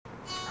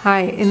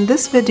Hi, in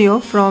this video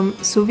from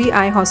Suvi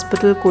Eye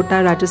Hospital,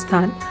 Kota,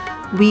 Rajasthan,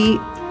 we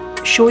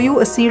show you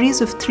a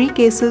series of 3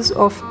 cases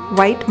of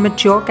white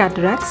mature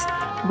cataracts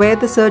where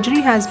the surgery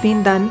has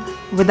been done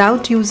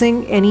without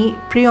using any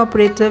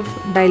preoperative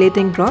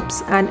dilating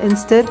drops and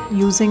instead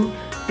using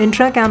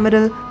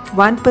intracameral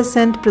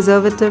 1%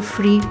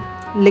 preservative-free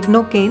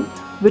lignocaine,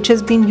 which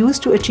has been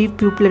used to achieve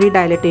pupillary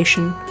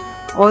dilatation.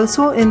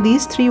 Also, in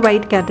these 3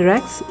 white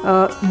cataracts,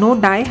 no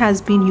dye has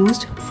been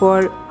used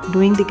for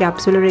doing the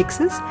capsular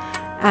excess,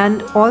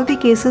 and all the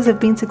cases have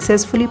been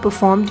successfully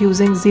performed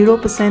using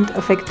 0%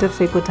 effective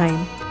phaco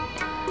time.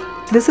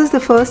 This is the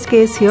first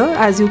case here.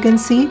 As you can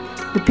see,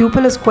 the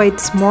pupil is quite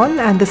small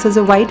and this is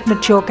a white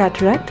mature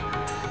cataract.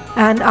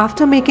 And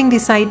after making the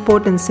side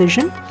port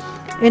incision,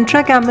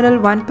 intracameral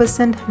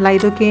 1%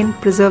 lidocaine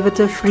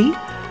preservative free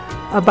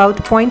about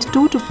 0.2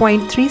 to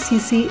 0.3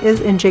 cc is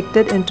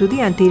injected into the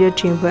anterior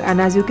chamber,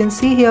 and as you can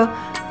see here,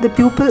 the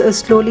pupil is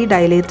slowly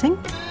dilating,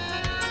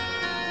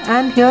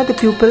 and here the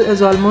pupil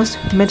is almost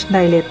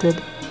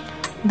mid-dilated.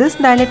 This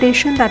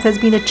dilatation that has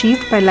been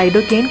achieved by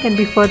lidocaine can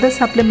be further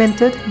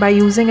supplemented by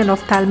using an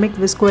ophthalmic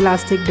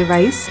viscoelastic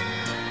device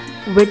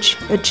which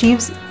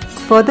achieves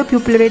further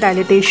pupillary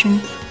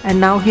dilatation, and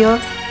now here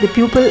the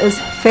pupil is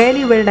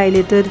fairly well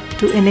dilated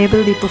to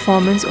enable the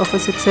performance of a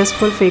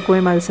successful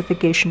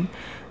phacoemulsification.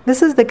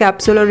 This is the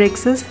capsular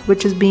excess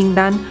which is being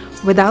done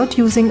without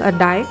using a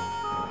dye,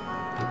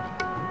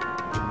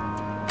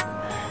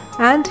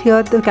 and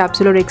here the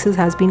capsular excess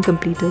has been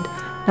completed.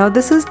 Now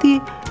this is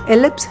the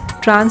Ellips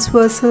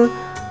transversal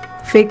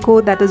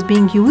phaco that is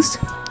being used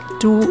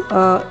to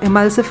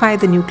emulsify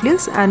the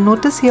nucleus, and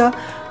notice here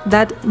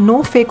that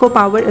no phaco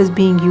power is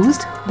being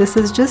used. This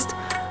is just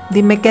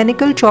the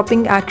mechanical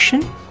chopping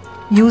action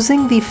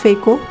using the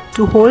phaco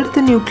to hold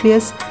the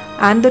nucleus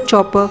and the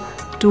chopper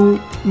to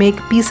make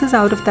pieces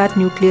out of that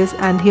nucleus,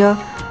 and here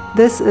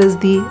this is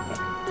the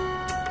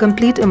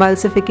complete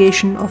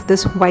emulsification of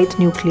this white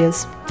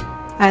nucleus.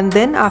 And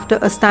then after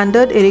a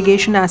standard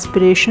irrigation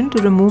aspiration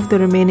to remove the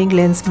remaining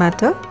lens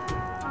matter,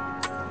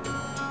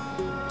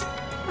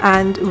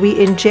 and we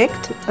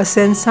inject a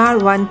Sensar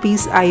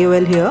 1-piece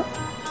IOL here,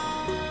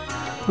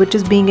 which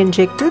is being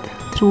injected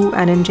through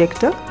an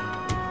injector.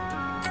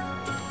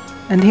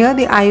 And here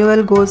the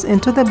IOL goes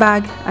into the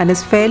bag and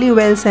is fairly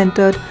well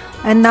centered,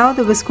 and now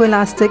the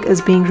viscoelastic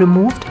is being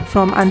removed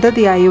from under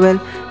the IOL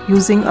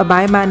using a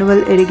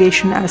bimanual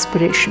irrigation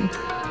aspiration.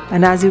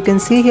 And as you can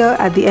see here,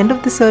 at the end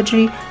of the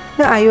surgery,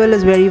 the IOL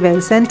is very well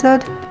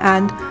centered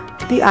and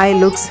the eye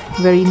looks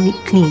very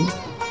clean.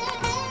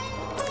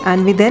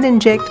 And we then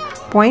inject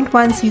 0.1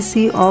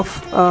 cc of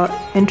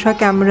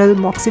intracameral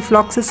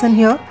moxifloxacin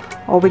here,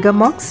 or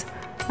Vigamox,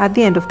 at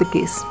the end of the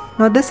case.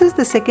 Now this is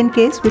the second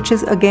case, which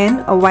is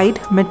again a white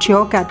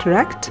mature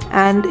cataract,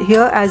 and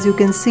here as you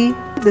can see,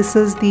 this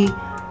is the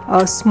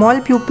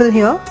small pupil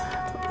here,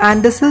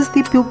 and this is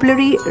the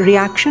pupillary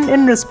reaction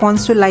in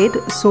response to light.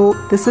 So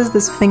this is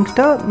the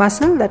sphincter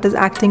muscle that is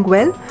acting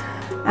well,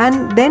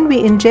 and then we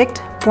inject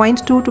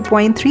 0.2 to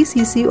 0.3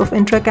 cc of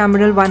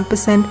intracameral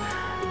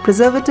 1%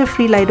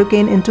 preservative-free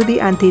lidocaine into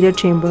the anterior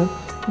chamber.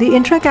 The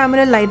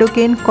intracameral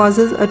lidocaine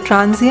causes a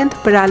transient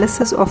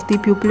paralysis of the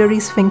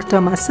pupillary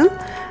sphincter muscle,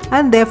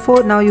 and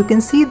therefore now you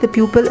can see the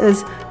pupil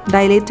is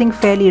dilating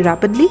fairly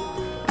rapidly,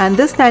 and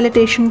this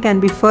dilatation can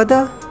be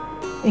further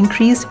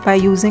increased by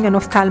using an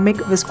ophthalmic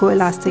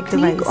viscoelastic device. The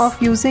technique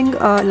of using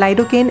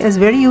lidocaine is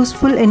very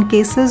useful in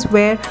cases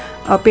where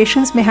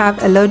patients may have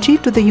allergy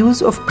to the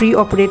use of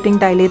pre-operating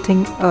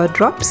dilating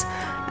drops,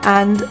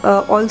 and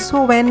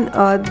also when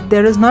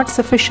there is not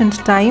sufficient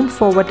time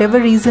for whatever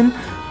reason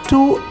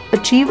to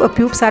achieve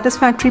a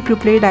satisfactory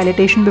pupillary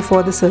dilatation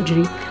before the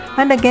surgery.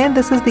 And again,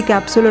 this is the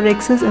capsular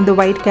excess in the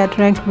white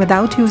cataract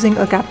without using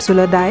a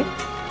capsular dye.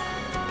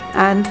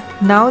 And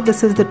now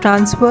this is the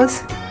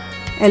transverse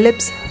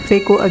Ellips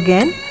phaco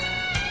again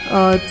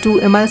to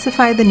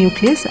emulsify the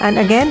nucleus, and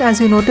again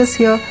as you notice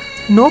here,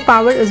 no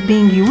power is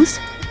being used,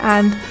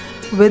 and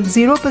with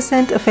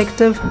 0%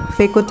 effective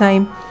phaco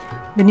time,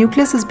 the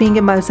nucleus is being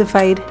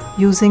emulsified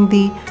using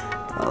the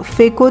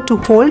phaco to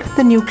hold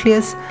the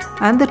nucleus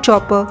and the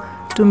chopper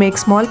to make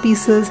small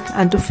pieces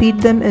and to feed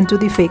them into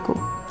the phaco.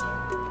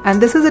 And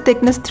this is a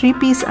thickness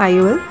 3-piece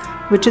IOL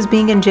which is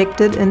being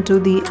injected into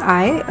the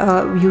eye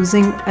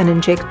using an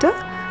injector,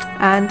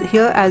 and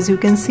here as you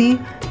can see,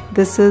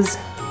 this is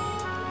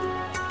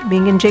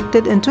being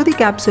injected into the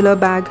capsular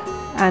bag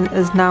and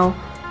is now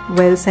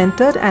well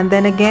centered. And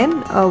then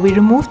again we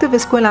remove the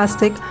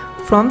viscoelastic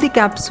from the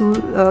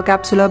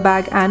capsular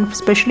bag and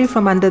especially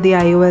from under the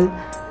IOL,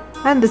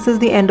 and this is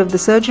the end of the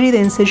surgery. The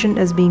incision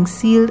is being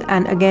sealed,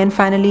 and again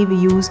finally we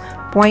use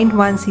 0.1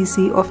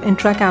 cc of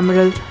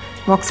intracameral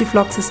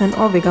moxifloxacin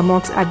or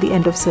Vigamox at the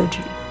end of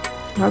surgery.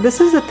 Now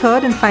this is the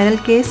third and final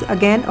case,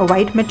 again a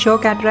white mature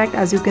cataract.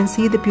 As you can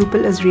see, the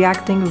pupil is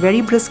reacting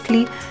very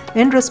briskly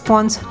in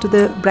response to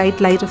the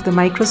bright light of the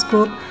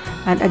microscope,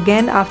 and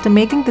again after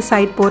making the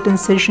side port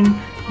incision,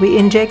 we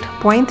inject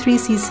 0.3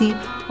 cc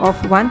of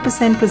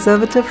 1%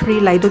 preservative-free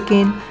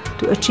lidocaine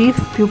to achieve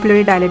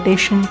pupillary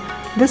dilatation,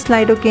 this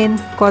lidocaine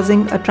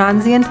causing a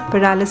transient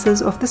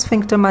paralysis of the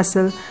sphincter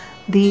muscle.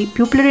 The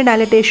pupillary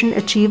dilatation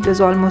achieved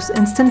is almost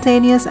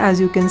instantaneous, as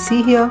you can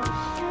see here,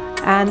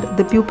 and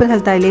the pupil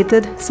has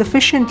dilated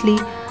sufficiently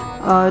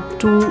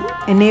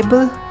to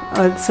enable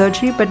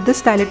surgery, but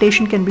this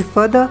dilatation can be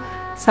further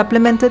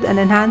supplemented and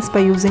enhanced by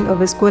using a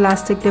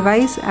viscoelastic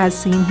device as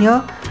seen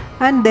here,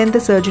 and then the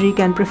surgery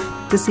can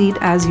proceed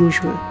as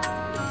usual.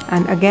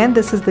 And again,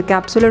 this is the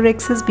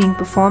capsulorhexis being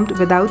performed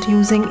without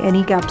using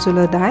any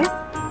capsular dye.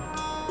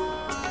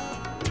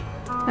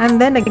 And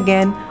then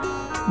again,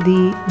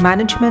 the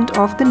management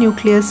of the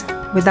nucleus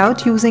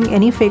without using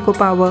any phaco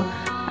power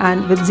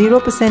and with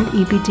 0%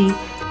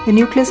 EPT, the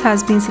nucleus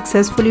has been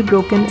successfully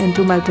broken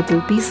into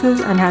multiple pieces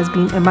and has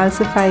been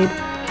emulsified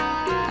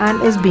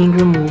and is being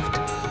removed.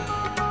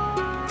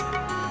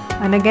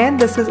 And again,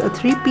 this is a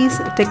 3-piece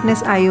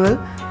thickness IOL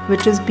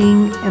which is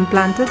being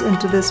implanted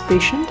into this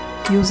patient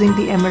using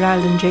the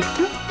emerald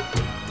injector.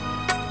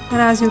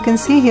 And as you can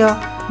see here,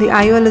 the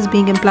IOL is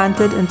being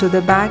implanted into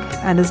the bag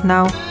and is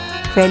now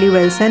fairly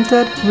well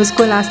centered,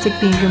 viscoelastic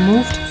being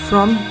removed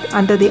from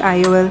under the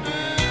IOL,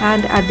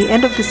 and at the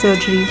end of the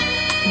surgery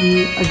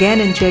we again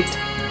inject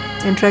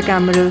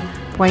intracameral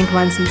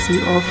 0.1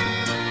 cc of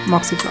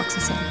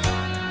moxifloxacin.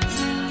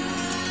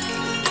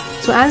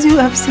 So as you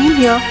have seen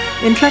here,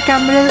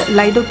 intracameral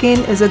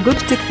lidocaine is a good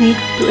technique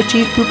to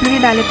achieve pupillary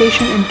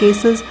dilatation in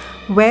cases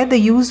where the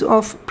use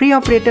of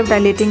preoperative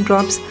dilating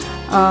drops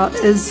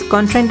is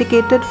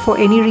contraindicated for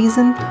any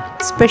reason,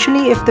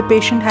 especially if the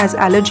patient has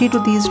allergy to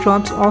these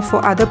drops or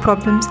for other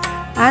problems,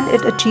 and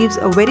it achieves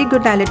a very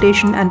good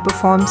dilatation and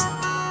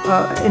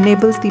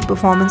enables the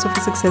performance of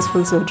a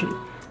successful surgery.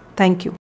 Thank you.